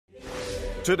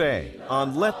Today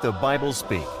on Let the Bible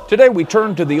Speak. Today we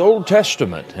turn to the Old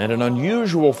Testament and an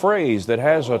unusual phrase that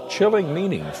has a chilling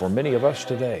meaning for many of us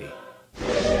today.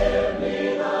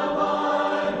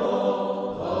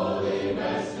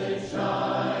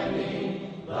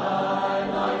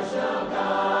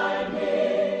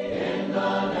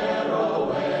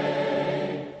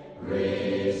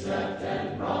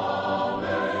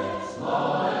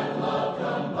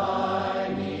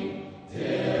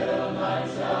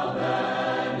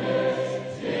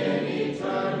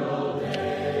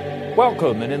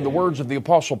 Welcome, and in the words of the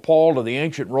Apostle Paul to the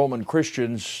ancient Roman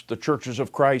Christians, the churches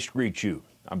of Christ greet you.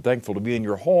 I'm thankful to be in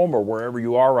your home or wherever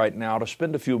you are right now to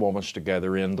spend a few moments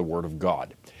together in the Word of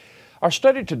God. Our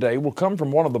study today will come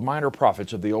from one of the minor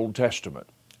prophets of the Old Testament,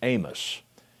 Amos.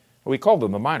 We call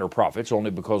them the minor prophets only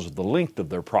because of the length of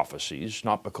their prophecies,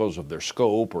 not because of their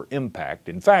scope or impact.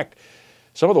 In fact,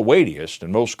 some of the weightiest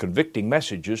and most convicting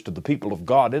messages to the people of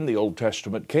God in the Old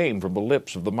Testament came from the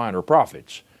lips of the minor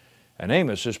prophets. And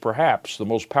Amos is perhaps the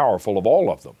most powerful of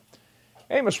all of them.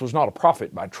 Amos was not a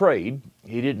prophet by trade.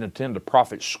 He didn't attend a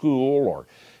prophet school or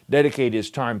dedicate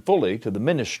his time fully to the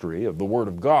ministry of the Word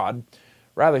of God.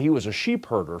 Rather, he was a sheep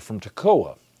herder from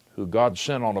Tekoa, who God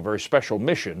sent on a very special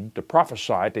mission to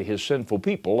prophesy to his sinful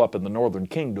people up in the northern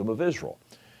kingdom of Israel.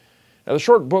 Now, the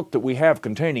short book that we have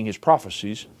containing his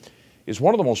prophecies is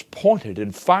one of the most pointed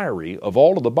and fiery of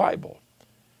all of the Bible.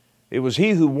 It was he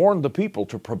who warned the people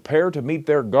to prepare to meet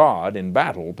their God in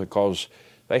battle because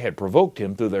they had provoked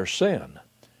him through their sin.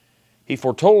 He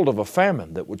foretold of a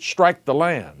famine that would strike the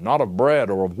land, not of bread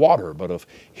or of water, but of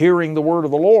hearing the word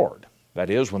of the Lord. That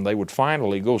is, when they would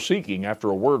finally go seeking after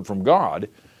a word from God,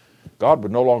 God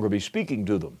would no longer be speaking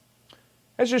to them.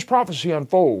 As his prophecy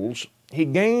unfolds, he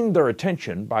gained their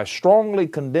attention by strongly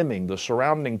condemning the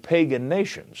surrounding pagan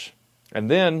nations,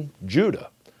 and then Judah,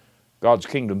 God's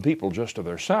kingdom people just to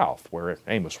their south, where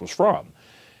Amos was from.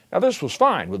 Now, this was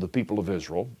fine with the people of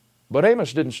Israel, but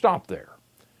Amos didn't stop there.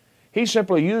 He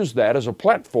simply used that as a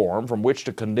platform from which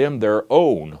to condemn their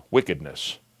own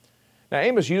wickedness. Now,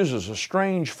 Amos uses a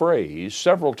strange phrase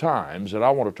several times that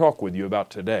I want to talk with you about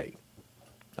today.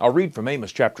 I'll read from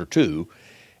Amos chapter 2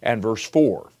 and verse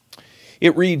 4.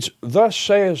 It reads, Thus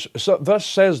says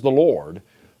the Lord,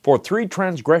 for 3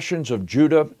 transgressions of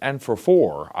Judah, and for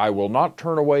 4, I will not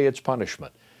turn away its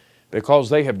punishment, because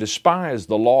they have despised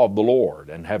the law of the Lord,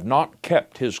 and have not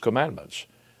kept his commandments.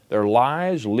 Their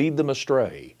lies lead them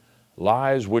astray,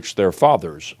 lies which their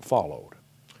fathers followed.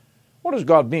 What does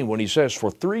God mean when he says,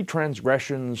 for 3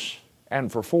 transgressions,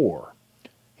 and for 4,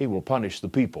 he will punish the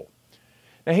people?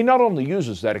 Now, he not only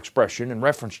uses that expression in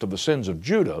reference to the sins of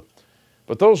Judah,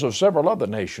 but those of several other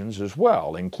nations as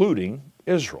well, including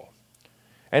Israel.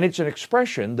 And it's an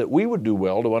expression that we would do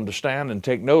well to understand and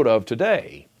take note of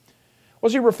today.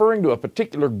 Was he referring to a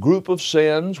particular group of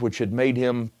sins which had made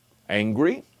him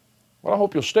angry? Well, I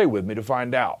hope you'll stay with me to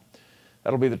find out.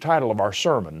 That'll be the title of our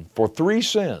sermon, For 3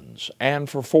 Sins and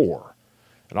for 4.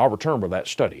 And I'll return with that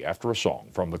study after a song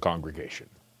from the congregation.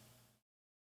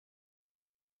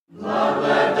 Love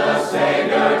led the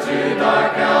Savior to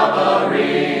dark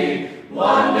Calvary,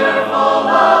 wonderful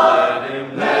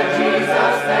love, led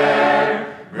Jesus there,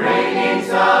 bringing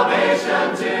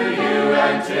salvation to you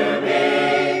and to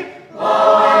me.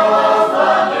 Oh, it was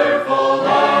wonderful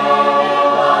love,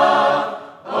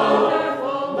 oh,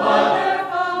 what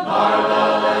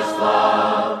marvelous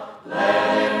love, led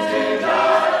him to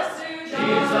die,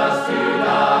 Jesus to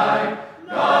die,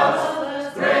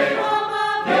 God's great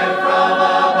gift from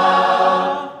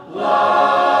above,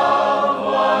 love,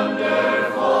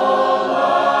 wonderful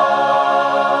love.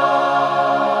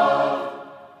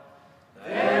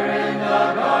 There in the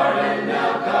garden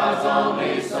knelt God's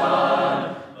only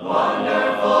Son,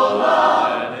 wonderful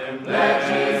love, led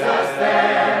Jesus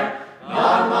there.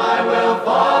 Not my will,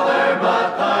 Father,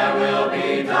 but thy will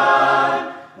be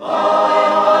done. Oh,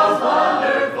 it was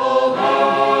wonderful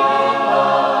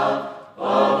love,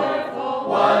 oh,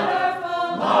 what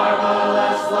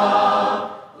marvelous love,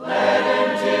 led him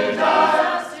to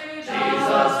die,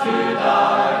 Jesus to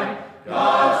die,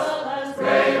 God's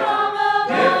great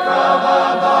gift from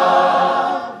above,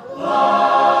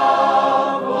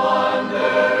 love,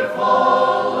 wonderful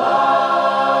love.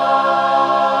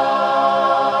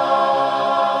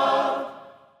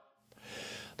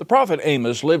 The prophet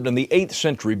Amos lived in the 8th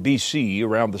century B.C.,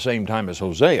 around the same time as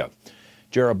Hosea.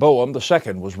 Jeroboam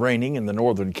II was reigning in the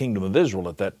northern kingdom of Israel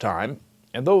at that time,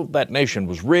 and though that nation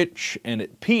was rich and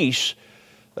at peace,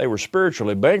 they were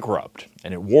spiritually bankrupt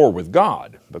and at war with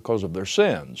God because of their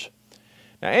sins.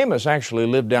 Now, Amos actually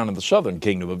lived down in the southern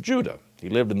kingdom of Judah. He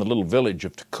lived in the little village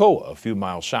of Tekoa, a few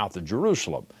miles south of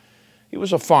Jerusalem. He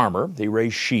was a farmer. He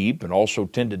raised sheep and also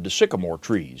tended to sycamore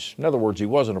trees. In other words, he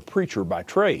wasn't a preacher by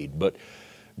trade, but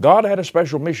God had a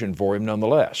special mission for him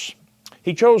nonetheless.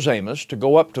 He chose Amos to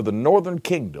go up to the northern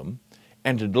kingdom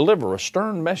and to deliver a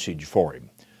stern message for him,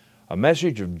 a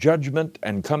message of judgment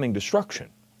and coming destruction.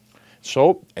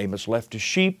 So Amos left his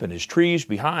sheep and his trees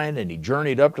behind, and he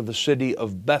journeyed up to the city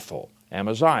of Bethel.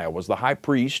 Amaziah was the high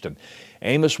priest, and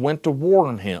Amos went to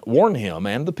warn him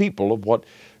and the people of what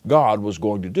God was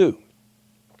going to do.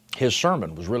 His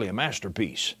sermon was really a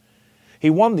masterpiece. He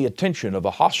won the attention of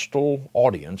a hostile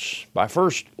audience by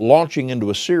first launching into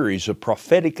a series of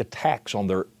prophetic attacks on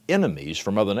their enemies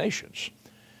from other nations.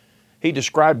 He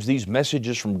describes these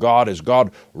messages from God as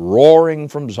God roaring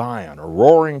from Zion or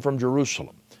roaring from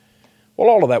Jerusalem. Well,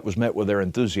 all of that was met with their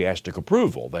enthusiastic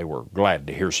approval. They were glad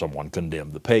to hear someone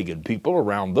condemn the pagan people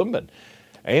around them, and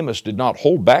Amos did not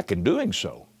hold back in doing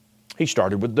so. He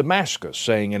started with Damascus,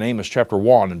 saying in Amos chapter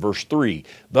 1 and verse 3,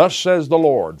 "Thus says the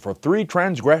Lord, for 3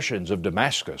 transgressions of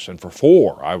Damascus, and for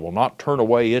 4 I will not turn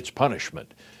away its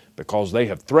punishment, because they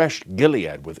have threshed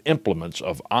Gilead with implements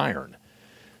of iron."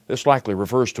 This likely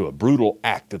refers to a brutal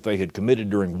act that they had committed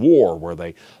during war, where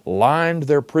they lined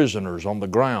their prisoners on the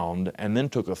ground and then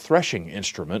took a threshing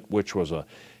instrument, which was a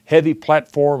heavy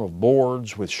platform of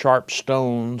boards with sharp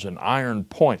stones and iron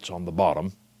points on the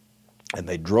bottom, and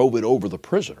they drove it over the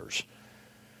prisoners.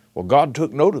 Well, God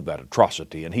took note of that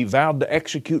atrocity, and He vowed to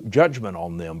execute judgment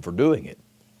on them for doing it.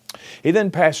 He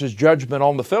then passes judgment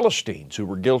on the Philistines, who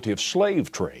were guilty of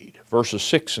slave trade. Verses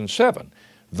 6 and 7,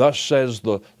 "Thus says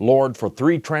the Lord, for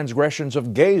 3 transgressions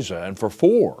of Gaza, and for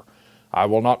 4 I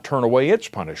will not turn away its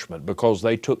punishment, because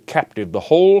they took captive the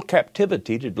whole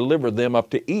captivity to deliver them up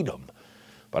to Edom.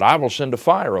 But I will send a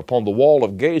fire upon the wall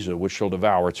of Gaza, which shall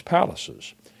devour its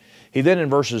palaces." He then in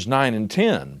verses 9 and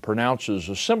 10 pronounces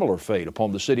a similar fate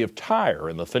upon the city of Tyre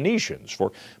and the Phoenicians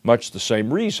for much the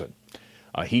same reason.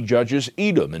 He judges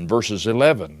Edom in verses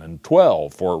 11 and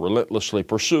 12 for relentlessly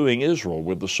pursuing Israel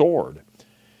with the sword.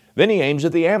 Then he aims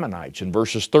at the Ammonites in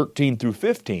verses 13 through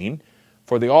 15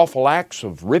 for the awful acts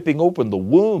of ripping open the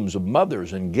wombs of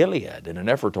mothers in Gilead in an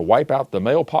effort to wipe out the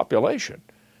male population.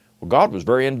 Well, God was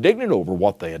very indignant over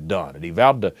what they had done, and He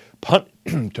vowed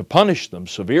to punish them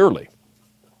severely.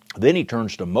 Then he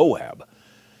turns to Moab,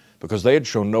 because they had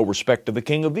shown no respect to the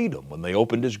king of Edom when they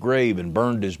opened his grave and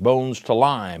burned his bones to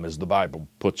lime, as the Bible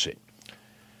puts it.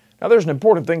 Now, there's an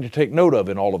important thing to take note of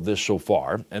in all of this so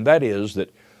far, and that is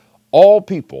that all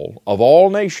people of all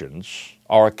nations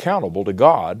are accountable to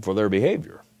God for their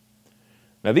behavior.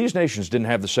 Now, these nations didn't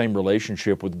have the same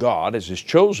relationship with God as His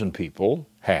chosen people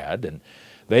had, and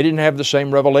they didn't have the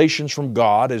same revelations from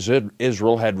God as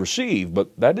Israel had received, but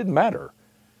that didn't matter.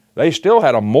 They still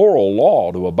had a moral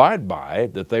law to abide by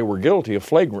that they were guilty of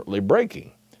flagrantly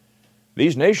breaking.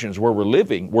 These nations were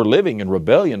living in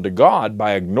rebellion to God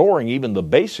by ignoring even the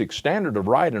basic standard of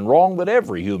right and wrong that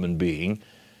every human being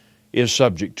is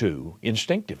subject to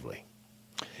instinctively.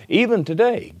 Even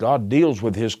today, God deals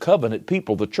with His covenant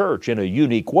people, the church, in a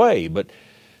unique way, but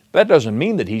that doesn't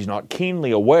mean that He's not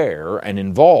keenly aware and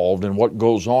involved in what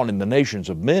goes on in the nations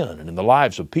of men and in the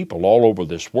lives of people all over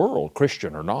this world,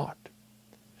 Christian or not.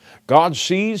 God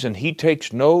sees and He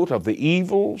takes note of the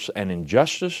evils and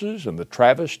injustices and the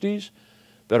travesties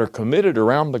that are committed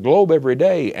around the globe every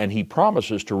day, and He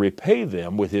promises to repay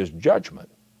them with His judgment.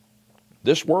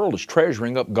 This world is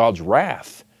treasuring up God's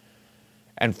wrath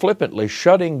and flippantly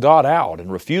shutting God out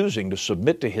and refusing to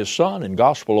submit to His Son in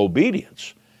gospel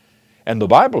obedience. And the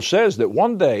Bible says that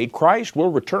one day Christ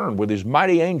will return with His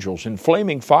mighty angels in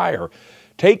flaming fire,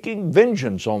 taking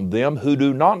vengeance on them who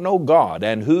do not know God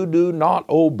and who do not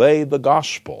obey the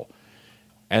gospel,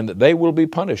 and that they will be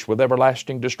punished with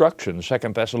everlasting destruction. 2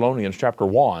 Thessalonians chapter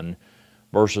 1,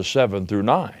 verses 7 through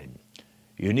 9.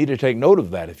 You need to take note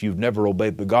of that if you've never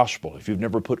obeyed the gospel, if you've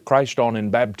never put Christ on in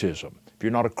baptism, if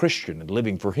you're not a Christian and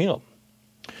living for Him.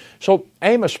 So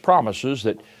Amos promises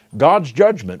that God's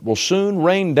judgment will soon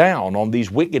rain down on these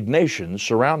wicked nations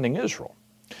surrounding Israel.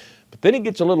 But then he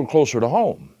gets a little closer to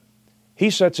home. He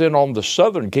sets in on the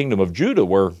southern kingdom of Judah,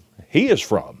 where he is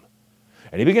from,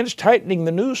 and he begins tightening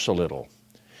the noose a little.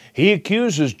 He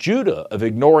accuses Judah of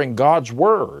ignoring God's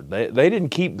word. They didn't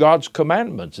keep God's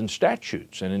commandments and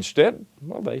statutes, and instead,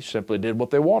 well, they simply did what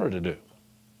they wanted to do.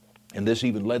 And this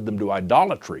even led them to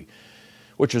idolatry,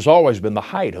 which has always been the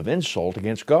height of insult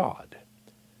against God.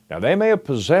 Now, they may have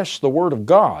possessed the Word of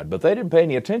God, but they didn't pay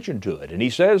any attention to it. And he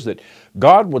says that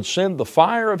God would send the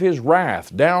fire of His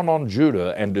wrath down on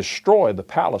Judah and destroy the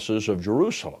palaces of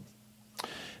Jerusalem.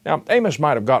 Now, Amos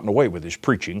might have gotten away with his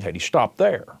preaching had he stopped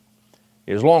there.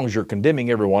 As long as you're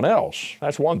condemning everyone else,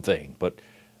 that's one thing, but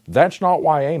that's not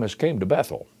why Amos came to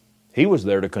Bethel. He was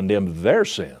there to condemn their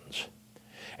sins.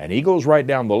 And he goes right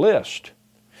down the list.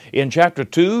 In chapter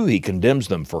 2, he condemns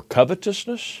them for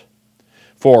covetousness,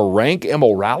 for rank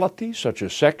immorality, such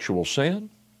as sexual sin,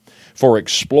 for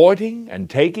exploiting and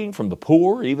taking from the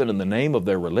poor, even in the name of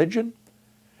their religion,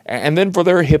 and then for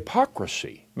their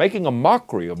hypocrisy, making a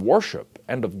mockery of worship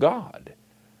and of God.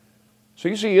 So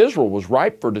you see, Israel was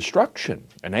ripe for destruction,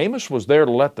 and Amos was there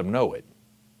to let them know it.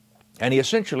 And he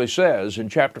essentially says in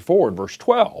chapter 4 and verse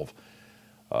 12,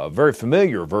 a very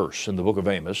familiar verse in the book of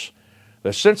Amos,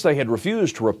 that since they had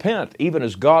refused to repent, even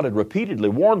as God had repeatedly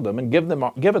warned them and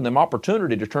given them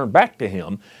opportunity to turn back to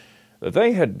Him, that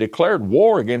they had declared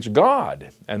war against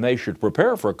God, and they should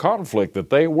prepare for a conflict that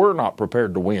they were not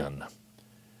prepared to win.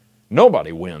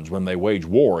 Nobody wins when they wage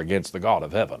war against the God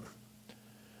of heaven.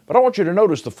 But I want you to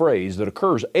notice the phrase that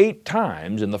occurs 8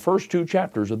 times in the first 2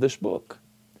 chapters of this book.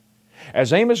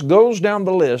 As Amos goes down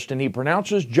the list and he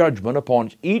pronounces judgment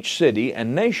upon each city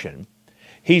and nation,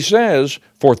 he says,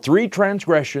 for 3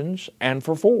 transgressions and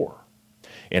for 4.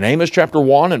 In Amos chapter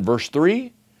 1 and verse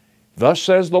 3, thus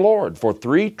says the Lord, for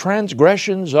 3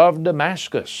 transgressions of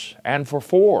Damascus, and for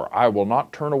 4 I will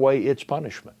not turn away its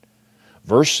punishment.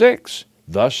 Verse 6,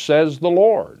 thus says the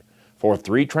Lord, for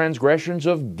 3 transgressions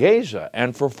of Gaza,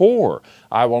 and for 4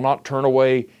 I will not turn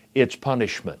away its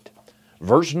punishment.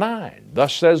 Verse 9,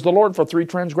 thus says the Lord, for 3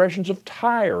 transgressions of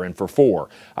Tyre, and for 4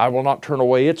 I will not turn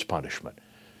away its punishment.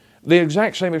 The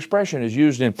exact same expression is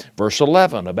used in verse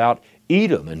 11 about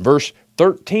Edom, in verse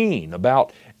 13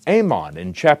 about Ammon,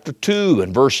 in chapter 2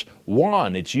 and verse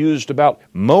 1 it's used about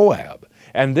Moab,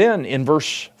 and then in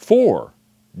verse 4,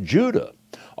 Judah,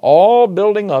 all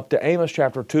building up to Amos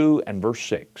chapter 2 and verse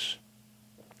 6.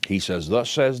 He says, thus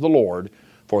says the Lord,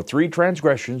 for 3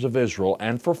 transgressions of Israel,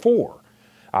 and for 4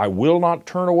 I will not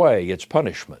turn away its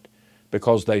punishment,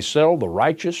 because they sell the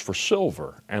righteous for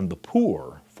silver, and the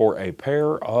poor for a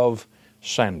pair of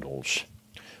sandals.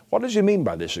 What does he mean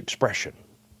by this expression?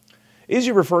 Is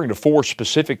he referring to 4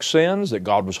 specific sins that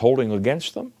God was holding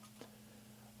against them?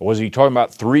 Was he talking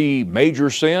about 3 major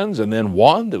sins and then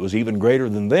 1 that was even greater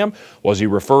than them? Was he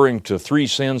referring to 3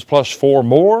 sins plus 4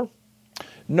 more?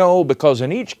 No, because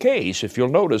in each case, if you'll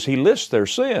notice, he lists their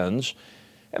sins,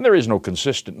 and there is no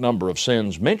consistent number of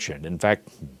sins mentioned. In fact,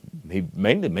 he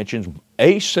mainly mentions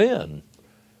a sin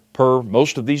per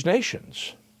most of these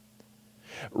nations.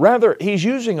 Rather, he's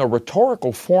using a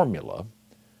rhetorical formula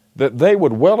that they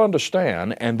would well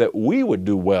understand and that we would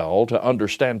do well to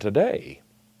understand today.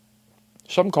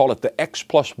 Some call it the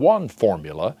X+1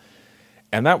 formula,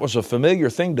 and that was a familiar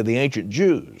thing to the ancient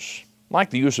Jews. Like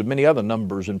the use of many other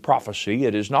numbers in prophecy,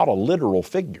 it is not a literal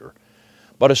figure,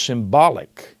 but a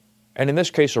symbolic, and in this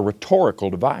case a rhetorical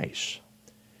device.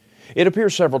 It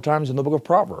appears several times in the book of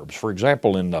Proverbs. For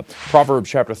example, in Proverbs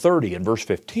chapter 30 and verse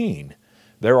 15,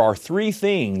 there are 3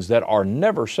 things that are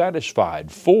never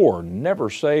satisfied, 4 never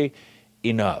say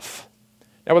enough.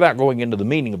 Now, without going into the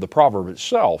meaning of the proverb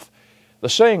itself, the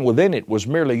saying within it was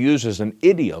merely used as an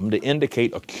idiom to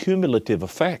indicate a cumulative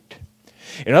effect.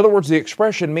 In other words, the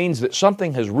expression means that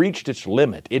something has reached its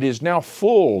limit. It is now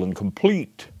full and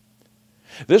complete.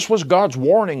 This was God's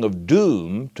warning of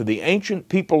doom to the ancient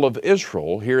people of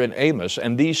Israel here in Amos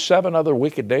and these 7 other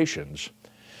wicked nations,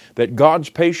 that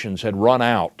God's patience had run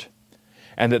out,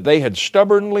 and that they had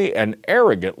stubbornly and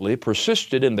arrogantly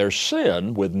persisted in their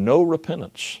sin with no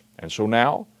repentance. And so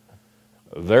now,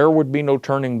 there would be no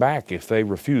turning back if they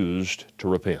refused to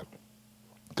repent.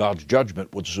 God's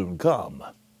judgment would soon come.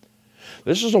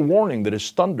 This is a warning that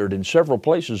is thundered in several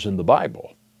places in the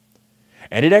Bible.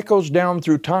 And it echoes down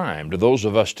through time to those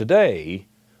of us today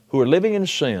who are living in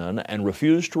sin and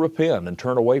refuse to repent and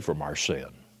turn away from our sin.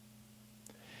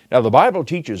 Now, the Bible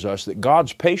teaches us that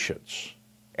God's patience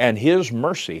and His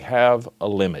mercy have a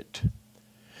limit.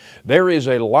 There is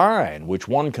a line which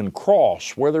one can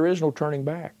cross where there is no turning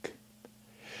back.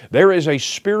 There is a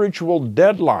spiritual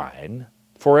deadline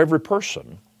for every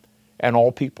person and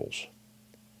all peoples.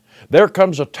 There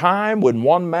comes a time when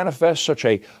one manifests such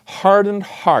a hardened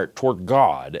heart toward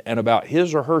God and about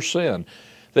his or her sin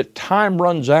that time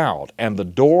runs out and the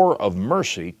door of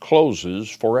mercy closes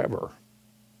forever.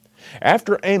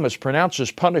 After Amos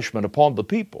pronounces punishment upon the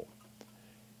people,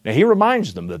 now he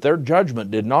reminds them that their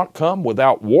judgment did not come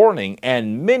without warning,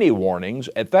 and many warnings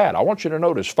at that. I want you to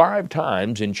notice 5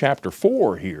 times in chapter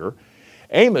 4 here,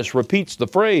 Amos repeats the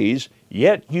phrase,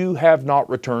 "Yet you have not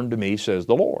returned to me, says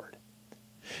the Lord."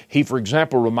 He, for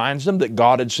example, reminds them that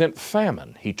God had sent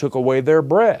famine. He took away their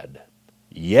bread.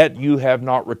 "Yet you have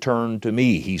not returned to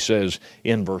me," he says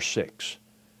in verse 6.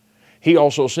 He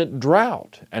also sent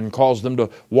drought and caused them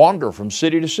to wander from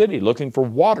city to city looking for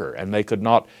water, and they could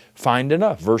not find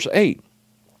enough. Verse 8.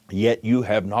 yet you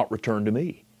have not returned to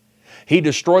me. He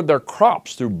destroyed their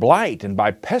crops through blight and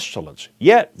by pestilence,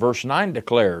 yet, verse 9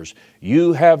 declares,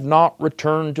 you have not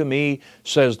returned to me,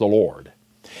 says the Lord.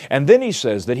 And then he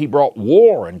says that he brought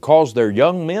war and caused their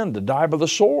young men to die by the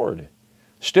sword.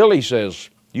 Still he says,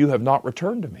 you have not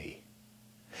returned to me.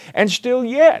 And still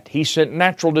yet he sent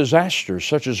natural disasters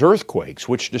such as earthquakes,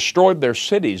 which destroyed their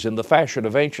cities in the fashion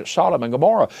of ancient Sodom and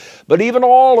Gomorrah. But even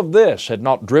all of this had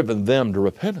not driven them to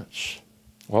repentance.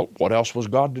 Well, what else was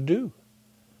God to do?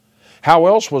 How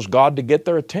else was God to get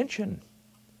their attention?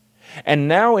 And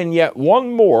now in yet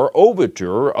one more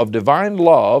overture of divine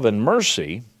love and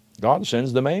mercy, God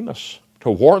sends them Amos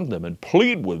to warn them and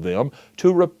plead with them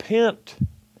to repent.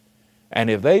 And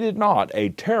if they did not, a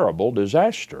terrible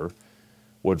disaster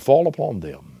would fall upon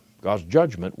them. God's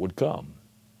judgment would come.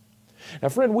 Now,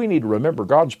 friend, we need to remember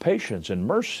God's patience and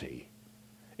mercy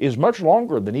is much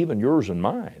longer than even yours and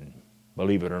mine,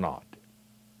 believe it or not.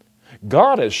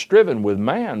 God has striven with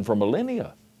man for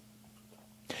millennia.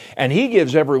 And He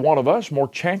gives every one of us more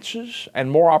chances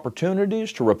and more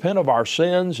opportunities to repent of our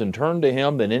sins and turn to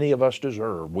Him than any of us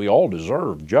deserve. We all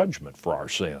deserve judgment for our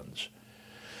sins.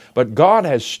 But God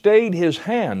has stayed His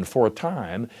hand for a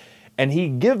time, and He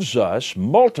gives us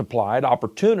multiplied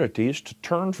opportunities to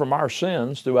turn from our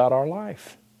sins throughout our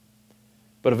life.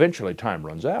 But eventually time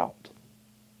runs out.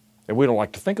 And we don't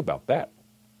like to think about that.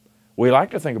 We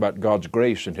like to think about God's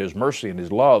grace and His mercy and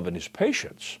His love and His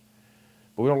patience.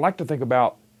 But we don't like to think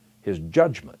about His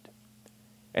judgment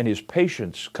and His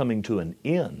patience coming to an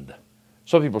end.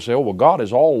 Some people say, oh, well, God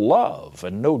is all love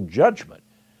and no judgment.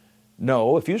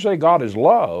 No, if you say God is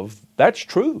love, that's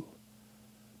true.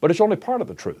 But it's only part of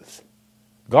the truth.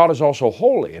 God is also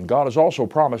holy, and God has also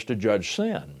promised to judge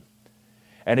sin.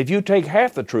 And if you take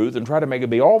half the truth and try to make it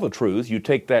be all the truth, you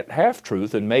take that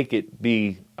half-truth and make it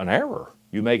be an error.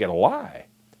 You make it a lie.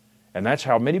 And that's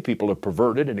how many people have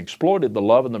perverted and exploited the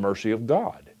love and the mercy of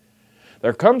God.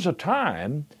 There comes a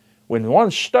time when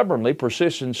one stubbornly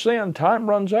persists in sin, time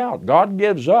runs out. God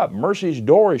gives up. Mercy's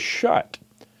door is shut.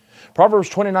 Proverbs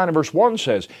 29 and verse 1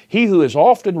 says, he who is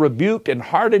often rebuked and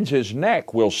hardens his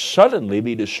neck will suddenly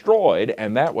be destroyed,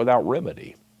 and that without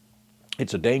remedy.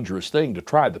 It's a dangerous thing to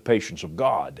try the patience of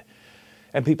God,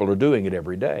 and people are doing it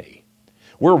every day.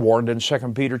 We're warned in 2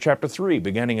 Peter chapter 3,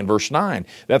 beginning in verse 9,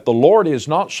 that the Lord is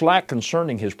not slack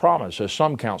concerning His promise, as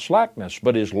some count slackness,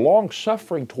 but is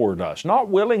long-suffering toward us, not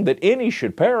willing that any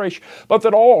should perish, but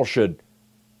that all should,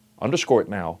 underscore it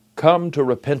now, come to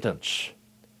repentance.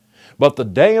 But the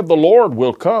day of the Lord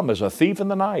will come as a thief in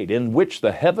the night, in which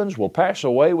the heavens will pass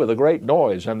away with a great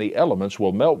noise, and the elements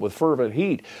will melt with fervent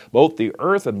heat. Both the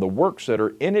earth and the works that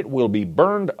are in it will be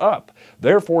burned up.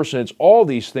 Therefore, since all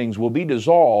these things will be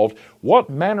dissolved, what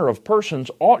manner of persons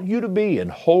ought you to be in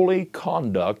holy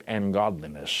conduct and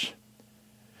godliness?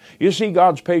 You see,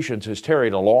 God's patience has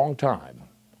tarried a long time,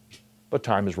 but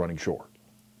time is running short.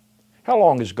 How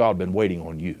long has God been waiting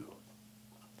on you?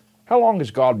 How long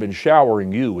has God been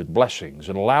showering you with blessings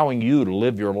and allowing you to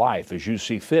live your life as you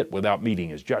see fit without meeting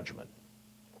His judgment?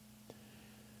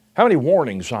 How many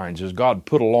warning signs has God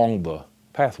put along the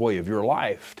pathway of your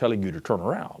life telling you to turn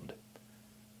around?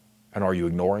 And are you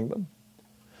ignoring them?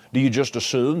 Do you just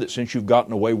assume that since you've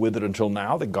gotten away with it until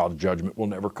now that God's judgment will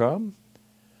never come?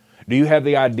 Do you have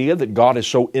the idea that God is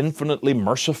so infinitely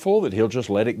merciful that He'll just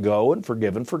let it go and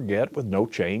forgive and forget with no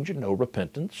change and no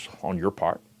repentance on your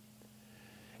part?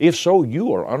 If so,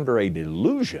 you are under a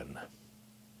delusion.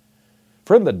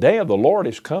 Friend, the day of the Lord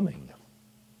is coming.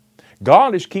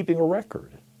 God is keeping a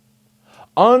record.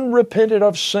 Unrepented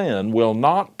of sin will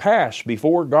not pass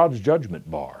before God's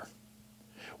judgment bar.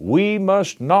 We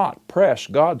must not press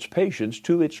God's patience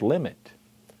to its limit.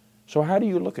 So how do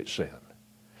you look at sin?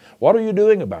 What are you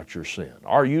doing about your sin?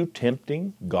 Are you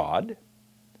tempting God?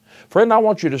 Friend, I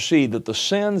want you to see that the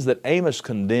sins that Amos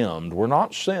condemned were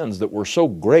not sins that were so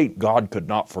great God could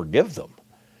not forgive them.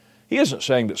 He isn't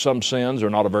saying that some sins are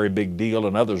not a very big deal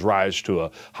and others rise to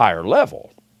a higher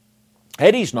level.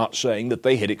 And he's not saying that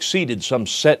they had exceeded some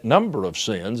set number of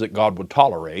sins that God would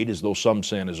tolerate, as though some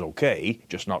sin is okay,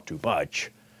 just not too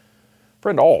much.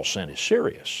 Friend, all sin is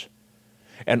serious.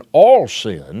 And all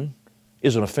sin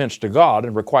is an offense to God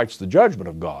and requites the judgment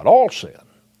of God, all sin.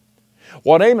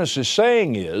 What Amos is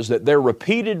saying is that their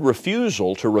repeated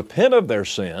refusal to repent of their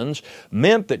sins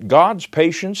meant that God's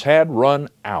patience had run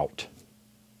out,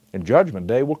 and judgment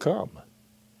day will come.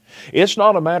 It's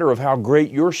not a matter of how great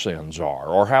your sins are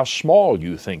or how small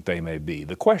you think they may be.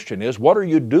 The question is, what are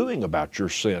you doing about your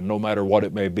sin, no matter what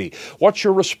it may be? What's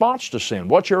your response to sin?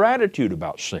 What's your attitude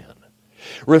about sin?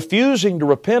 Refusing to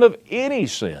repent of any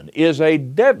sin is a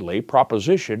deadly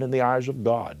proposition in the eyes of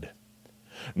God.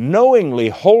 knowingly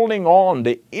holding on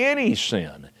to any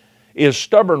sin is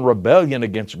stubborn rebellion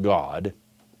against God.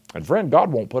 And friend,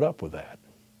 God won't put up with that.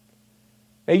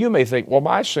 Now you may think, well,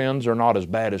 my sins are not as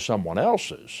bad as someone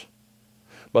else's,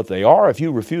 but they are if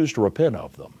you refuse to repent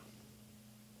of them.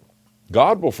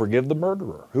 God will forgive the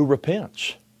murderer who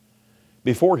repents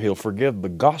before He'll forgive the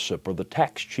gossip or the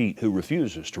tax cheat who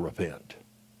refuses to repent.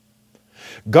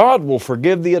 God will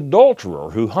forgive the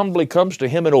adulterer who humbly comes to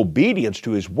Him in obedience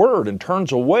to His word and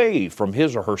turns away from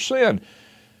his or her sin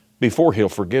before He'll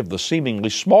forgive the seemingly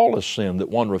smallest sin that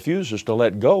one refuses to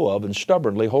let go of and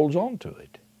stubbornly holds on to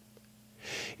it.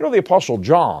 You know, the Apostle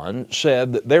John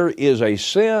said that there is a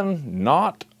sin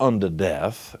not unto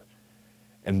death,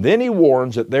 and then he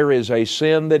warns that there is a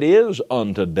sin that is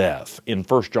unto death in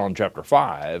 1 John chapter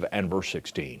 5 and verse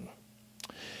 16.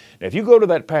 Now, if you go to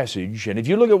that passage, and if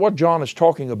you look at what John is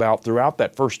talking about throughout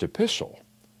that first epistle,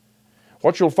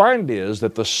 what you'll find is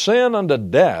that the sin unto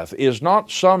death is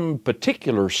not some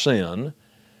particular sin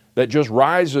that just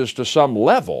rises to some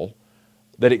level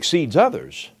that exceeds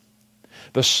others.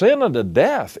 The sin unto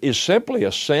death is simply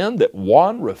a sin that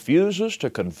one refuses to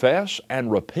confess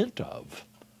and repent of.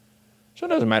 So it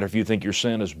doesn't matter if you think your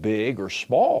sin is big or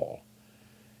small.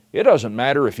 It doesn't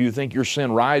matter if you think your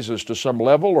sin rises to some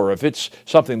level or if it's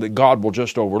something that God will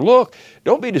just overlook.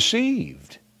 Don't be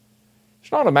deceived.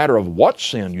 It's not a matter of what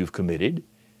sin you've committed.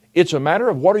 It's a matter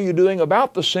of what are you doing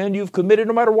about the sin you've committed,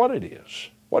 no matter what it is.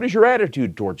 What is your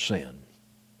attitude towards sin?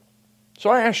 So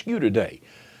I ask you today,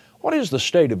 what is the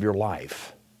state of your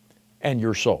life and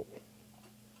your soul?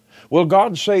 Will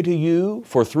God say to you,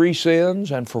 for 3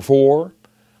 sins and for 4,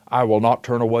 I will not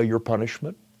turn away your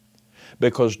punishment?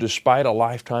 Because despite a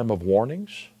lifetime of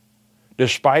warnings,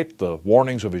 despite the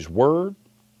warnings of His Word,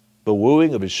 the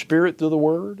wooing of His Spirit through the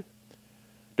Word,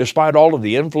 despite all of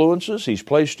the influences He's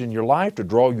placed in your life to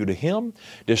draw you to Him,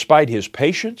 despite His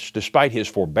patience, despite His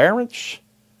forbearance,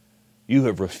 you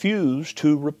have refused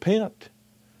to repent.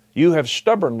 You have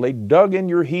stubbornly dug in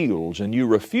your heels and you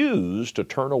refuse to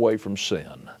turn away from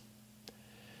sin.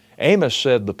 Amos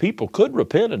said the people could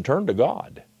repent and turn to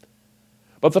God,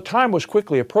 but the time was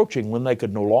quickly approaching when they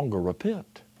could no longer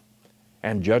repent,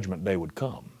 and judgment day would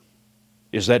come.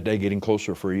 Is that day getting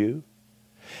closer for you?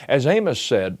 As Amos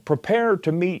said, prepare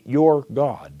to meet your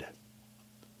God.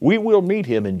 We will meet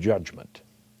Him in judgment.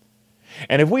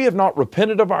 And if we have not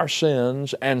repented of our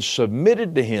sins and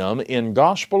submitted to Him in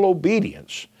gospel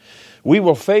obedience, we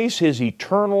will face His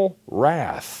eternal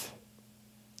wrath.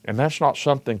 And that's not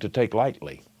something to take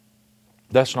lightly.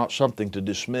 That's not something to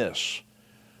dismiss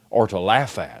or to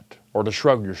laugh at or to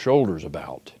shrug your shoulders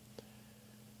about.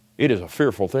 It is a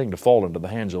fearful thing to fall into the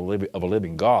hands of a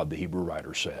living God, the Hebrew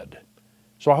writer said.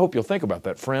 So I hope you'll think about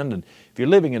that, friend, and if you're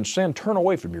living in sin, turn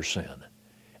away from your sin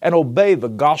and obey the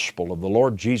gospel of the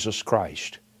Lord Jesus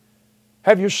Christ.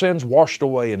 Have your sins washed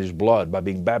away in His blood by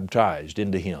being baptized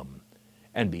into Him,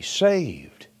 and be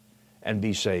saved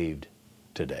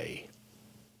today.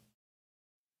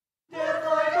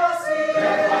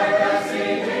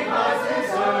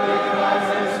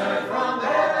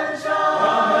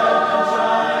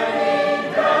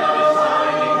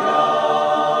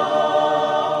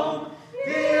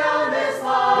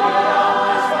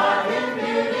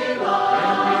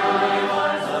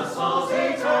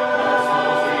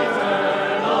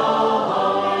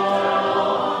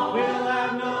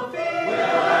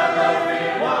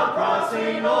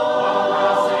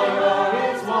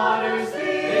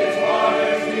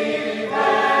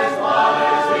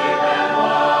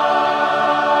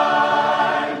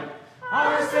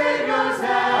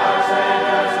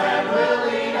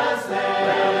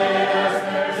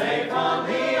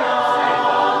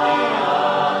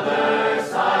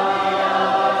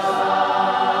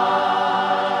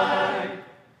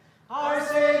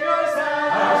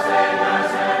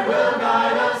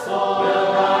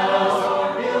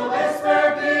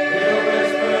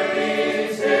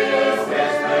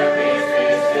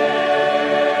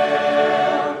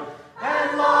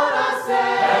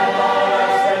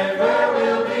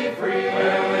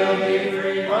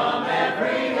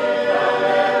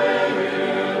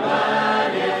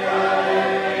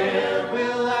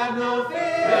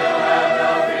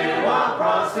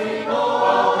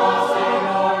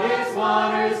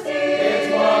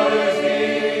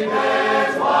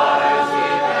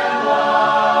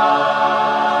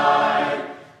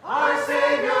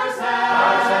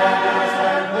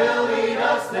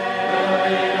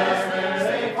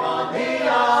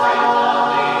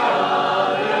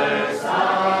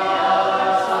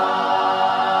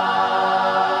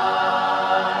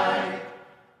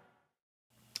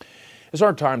 As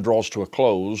our time draws to a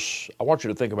close, I want you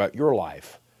to think about your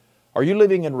life. Are you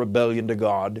living in rebellion to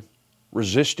God,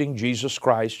 resisting Jesus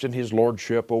Christ and His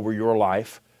Lordship over your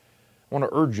life? I want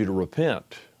to urge you to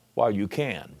repent while you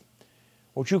can.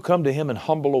 Won't you come to Him in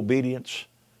humble obedience?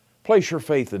 Place your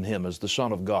faith in Him as the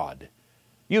Son of God.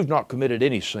 You've not committed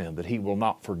any sin that He will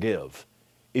not forgive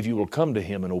if you will come to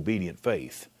Him in obedient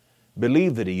faith.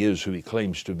 Believe that He is who He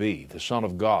claims to be, the Son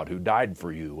of God who died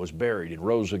for you, was buried, and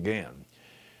rose again.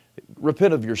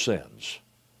 Repent of your sins.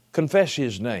 Confess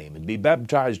His name and be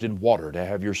baptized in water to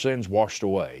have your sins washed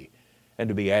away and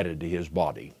to be added to His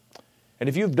body. And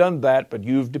if you've done that but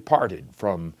you've departed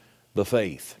from the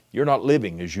faith, you're not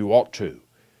living as you ought to,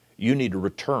 you need to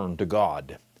return to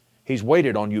God. He's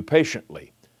waited on you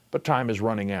patiently, but time is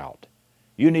running out.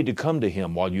 You need to come to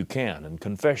Him while you can and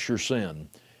confess your sin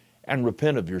and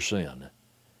repent of your sin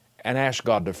and ask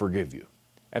God to forgive you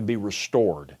and be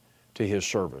restored to His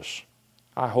service.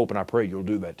 I hope and I pray you'll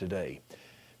do that today.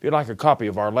 If you'd like a copy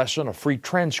of our lesson, a free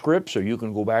transcript so you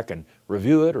can go back and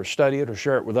review it or study it or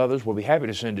share it with others, we'll be happy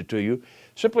to send it to you.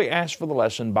 Simply ask for the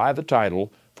lesson by the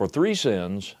title, For 3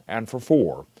 Sins and for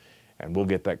 4, and we'll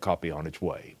get that copy on its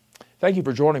way. Thank you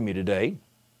for joining me today.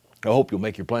 I hope you'll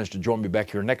make your plans to join me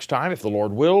back here next time if the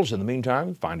Lord wills. In the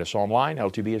meantime, find us online,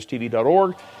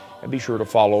 ltbstv.org, and be sure to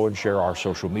follow and share our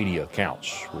social media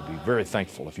accounts. We'd be very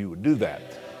thankful if you would do that.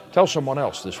 Tell someone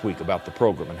else this week about the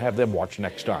program and have them watch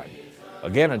next time.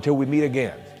 Again, until we meet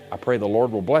again, I pray the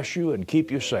Lord will bless you and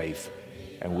keep you safe,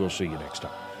 and we'll see you next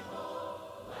time.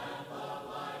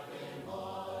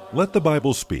 Let the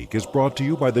Bible Speak is brought to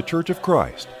you by the Church of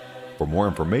Christ. For more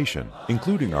information,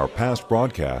 including our past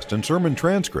broadcast and sermon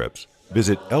transcripts,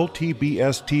 visit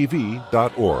ltbstv.org.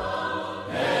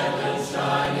 Heaven's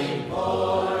shining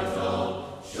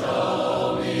portal,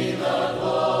 show me the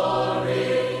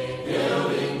glory,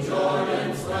 building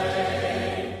Jordan's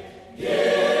way.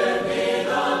 Give me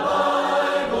the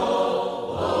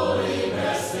Bible, holy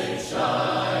message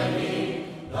shining.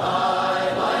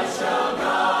 Thy light shall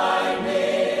guide me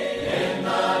in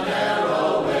the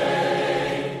narrow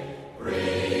way.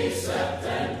 Precept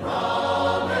and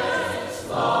promise,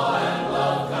 law and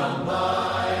love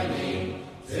combining,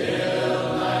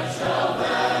 till night shall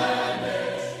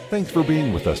vanish. Thanks for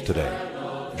being with us today.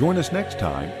 Join us next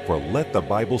time for Let the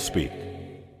Bible Speak.